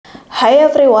Hi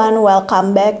everyone,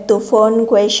 welcome back to Phone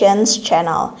Questions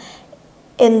channel.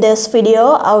 In this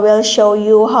video, I will show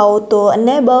you how to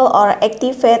enable or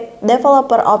activate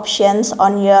developer options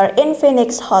on your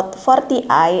Infinix Hot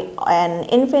 40i and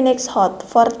Infinix Hot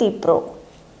 40 Pro.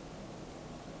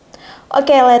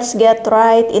 Okay, let's get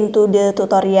right into the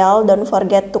tutorial. Don't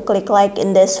forget to click like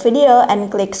in this video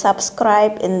and click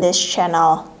subscribe in this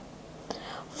channel.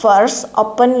 First,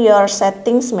 open your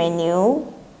settings menu.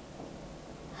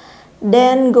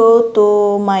 Then go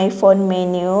to my phone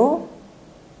menu.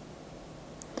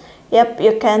 Yep,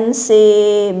 you can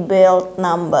see build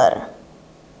number.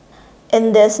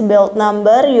 In this build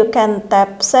number, you can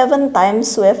tap 7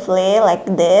 times swiftly like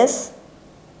this.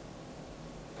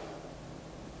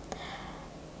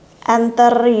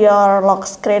 Enter your lock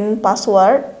screen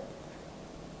password.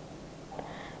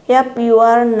 Yep, you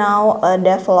are now a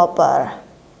developer.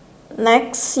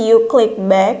 Next, you click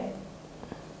back.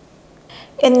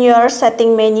 In your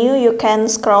setting menu, you can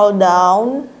scroll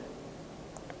down.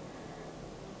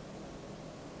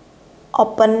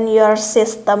 Open your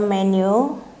system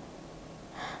menu.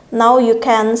 Now you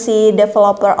can see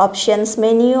developer options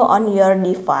menu on your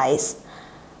device.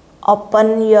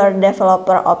 Open your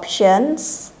developer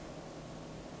options.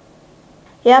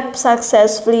 Yep,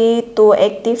 successfully to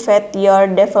activate your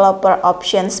developer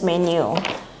options menu.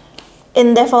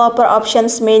 In developer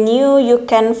options menu, you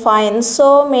can find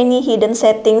so many hidden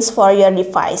settings for your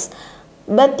device.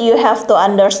 But you have to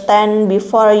understand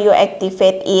before you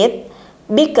activate it,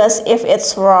 because if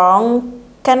it's wrong,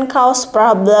 can cause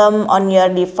problem on your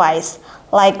device,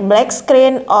 like black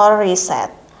screen or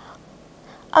reset.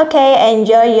 Okay,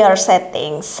 enjoy your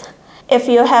settings. If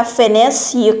you have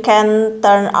finished, you can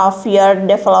turn off your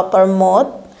developer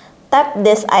mode. Tap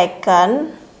this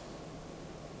icon.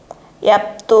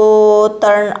 Yep, to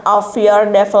turn off your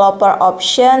developer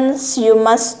options, you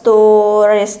must to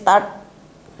restart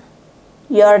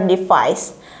your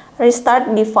device.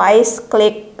 Restart device,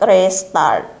 click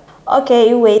restart.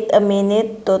 Okay, wait a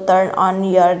minute to turn on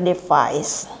your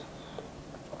device.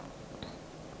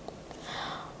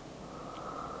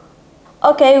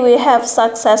 Okay, we have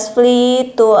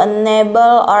successfully to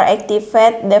enable or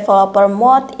activate developer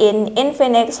mode in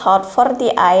Infinix Hot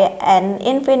 40i and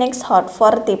Infinix Hot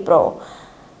 40 Pro.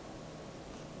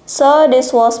 So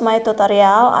this was my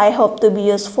tutorial. I hope to be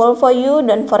useful for you.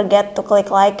 Don't forget to click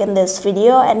like in this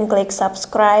video and click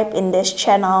subscribe in this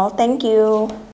channel. Thank you.